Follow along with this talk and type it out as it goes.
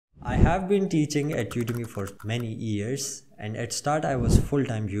I have been teaching at Udemy for many years, and at start I was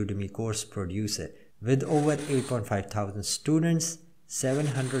full-time Udemy course producer with over 8.5 thousand students,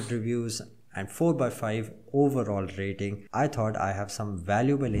 700 reviews and 4/5 overall rating. I thought I have some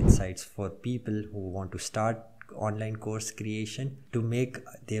valuable insights for people who want to start online course creation to make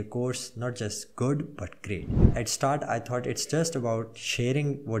their course not just good but great. At start I thought it's just about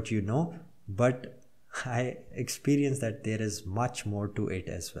sharing what you know, but I experienced that there is much more to it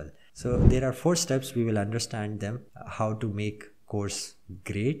as well. So there are 4 steps. We will understand them, how to make course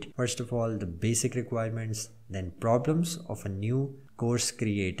great. First of all, the basic requirements, then problems of a new course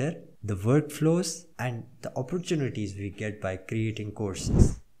creator, the workflows and the opportunities we get by creating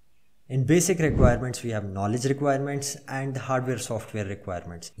courses. In basic requirements, we have knowledge requirements and hardware software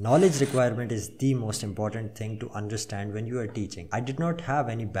requirements. Knowledge requirement is the most important thing to understand when you are teaching. I did not have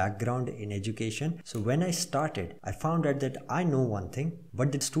any background in education. So when I started, I found out that I know one thing,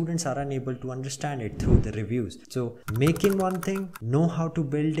 but the students are unable to understand it through the reviews. So making one thing, know how to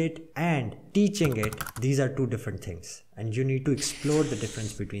build it, and teaching it, these are 2 different things. And you need to explore the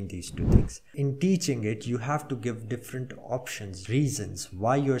difference between these 2 things. In teaching it, you have to give different options, reasons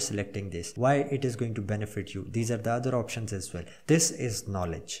why you're selecting this, why it is going to benefit you. These are the other options as well. This is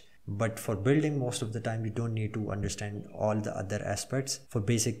knowledge. But for building, most of the time, you don't need to understand all the other aspects. For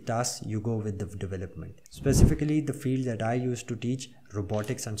basic tasks, you go with the development. Specifically, the field that I used to teach,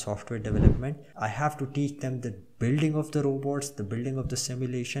 robotics and software development, I have to teach them the building of the robots, the building of the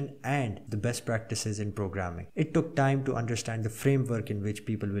simulation, and the best practices in programming. It took time to understand the framework in which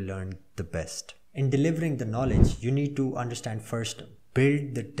people will learn the best. In delivering the knowledge, you need to understand first,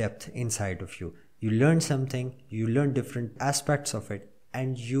 build the depth inside of you. You learn something, you learn different aspects of it,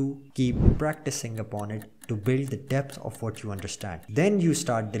 and you keep practicing upon it to build the depth of what you understand. Then you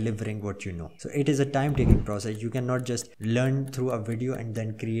start delivering what you know. So it is a time-taking process. You cannot just learn through a video and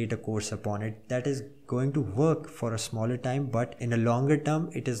then create a course upon it. That is going to work for a smaller time, but in a longer term,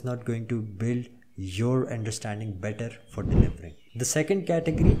 it is not going to build your understanding better for delivering. The second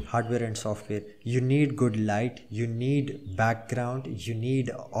category, hardware and software. You need good light, you need background, you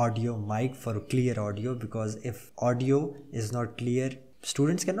need audio mic for clear audio, because if audio is not clear,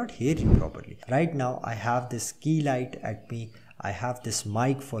 students cannot hear you properly. Right now I have this key light at me, I have this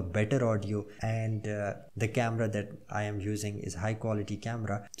mic for better audio, and the camera that I am using is high quality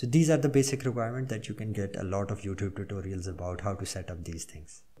camera. So these are the basic requirements that you can get a lot of YouTube tutorials about how to set up these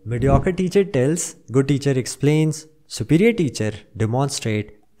things. Mediocre teacher tells, good teacher explains, superior teacher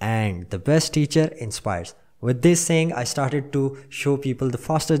demonstrate, and the best teacher inspires. With this saying, I started to show people the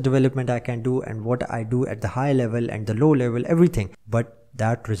fastest development I can do and what I do at the high level and the low level, everything. But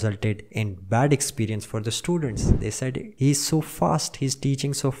that resulted in bad experience for the students. They said, he's so fast, he's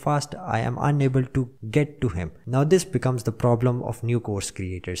teaching so fast, I am unable to get to him. Now this becomes the problem of new course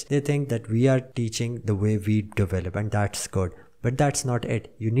creators. They think that we are teaching the way we develop, and that's good. But that's not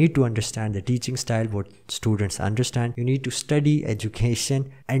it. You need to understand the teaching style, what students understand. You need to study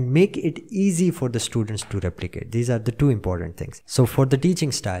education and make it easy for the students to replicate. These are the 2 important things. So for the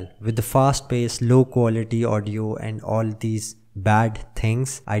teaching style, with the fast paced, low quality audio and all these bad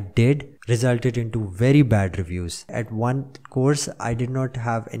things I did resulted into very bad reviews. At one course, I did not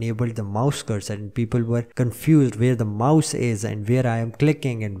have enabled the mouse cursor and people were confused where the mouse is and where I am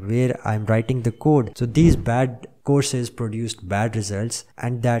clicking and where I am writing the code. So these bad courses produced bad results,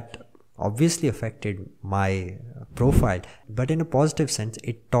 and that obviously affected my profile. But in a positive sense,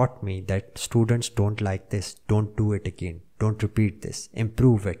 it taught me that students don't like this, don't do it again, don't repeat this,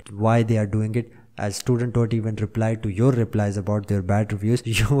 improve it. Why they are doing it? As students don't even reply to your replies about their bad reviews,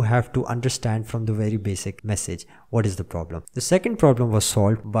 you have to understand from the very basic message what is the problem. The second problem was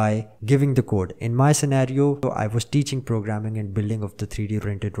solved by giving the code. In my scenario, I was teaching programming and building of the 3D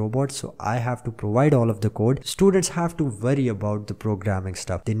printed robots, so I have to provide all of the code. Students have to worry about the programming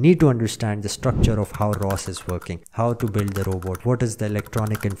stuff. They need to understand the structure of how ROS is working, how to build the robot, what is the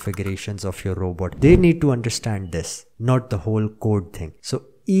electronic configurations of your robot. They need to understand this, not the whole code thing. So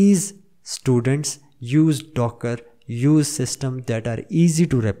ease students, use Docker, use systems that are easy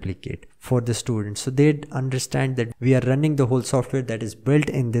to replicate for the students, so they understand that we are running the whole software that is built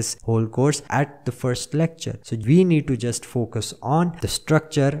in this whole course at the first lecture. So we need to just focus on the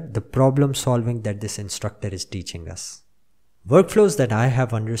structure, the problem solving that this instructor is teaching us. Workflows that I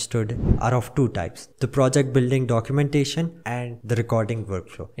have understood are of 2 types: the project building documentation and the recording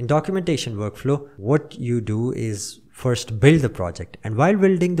workflow. In documentation workflow, what you do is first build the project, and while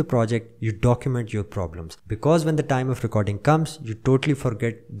building the project you document your problems, because when the time of recording comes you totally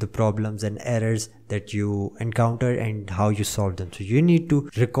forget the problems and errors that you encounter and how you solve them. So you need to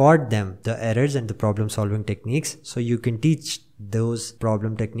record them, the errors and the problem solving techniques, so you can teach those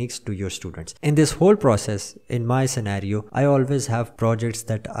problem techniques to your students. In this whole process, in my scenario, I always have projects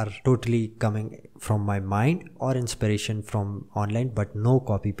that are totally coming from my mind or inspiration from online, but no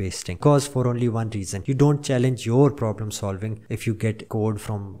copy pasting, because for only one reason: you don't challenge your problem solving if you get code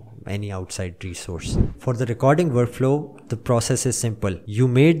from any outside resource. For the recording workflow, the process is simple. You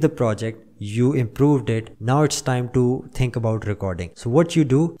made the project, you improved it, now it's time to think about recording. So what you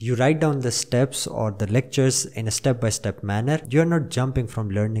do, you write down the steps or the lectures in a step-by-step manner. You're not jumping from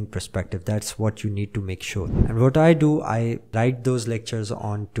learning perspective. That's what you need to make sure. And what I do, I write those lectures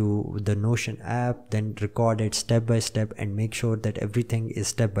onto the Notion app, then record it step by step and make sure that everything is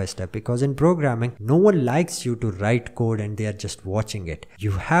step by step, because in programming, no one likes you to write code and they are just watching it.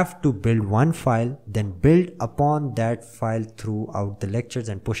 You have to build one file, then build upon that file throughout the lectures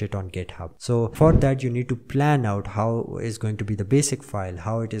and push it on GitHub. So for that, you need to plan out how is going to be the basic file,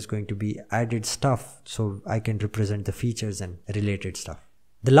 how it is going to be added stuff, so I can represent the features and related stuff.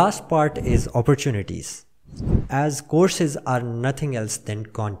 The last part is opportunities. As courses are nothing else than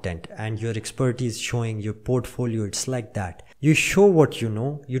content and your expertise showing your portfolio, it's like that. You show what you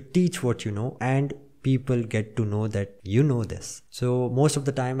know, you teach what you know, and people get to know that you know this. So most of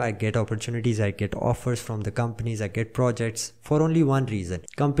the time I get opportunities, I get offers from the companies, I get projects for only one reason.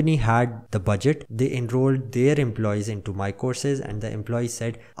 Company had the budget, they enrolled their employees into my courses, and the employee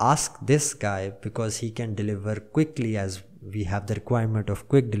said, ask this guy because he can deliver quickly, as we have the requirement of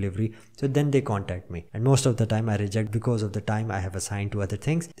quick delivery. So then they contact me, and most of the time I reject because of the time I have assigned to other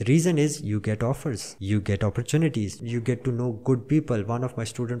things. The reason is you get offers, you get opportunities, you get to know good people. One of my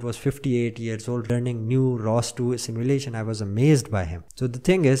students was 58 years old learning new ROS2 simulation. I was amazed by him. So the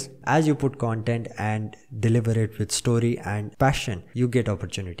thing is, as you put content and deliver it with story and passion, you get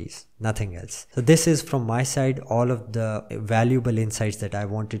opportunities, nothing else. So this is from my side all of the valuable insights that I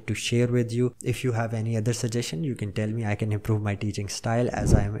wanted to share with you. If you have any other suggestion, you can tell me. I can improve my teaching style,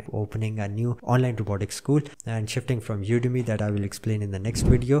 as I am opening a new online robotics school and shifting from Udemy, that I will explain in the next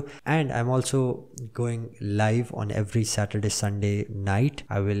video. And I'm also going live on every Saturday, Sunday night.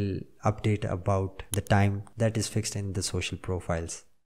 I will update about the time that is fixed in the social profiles.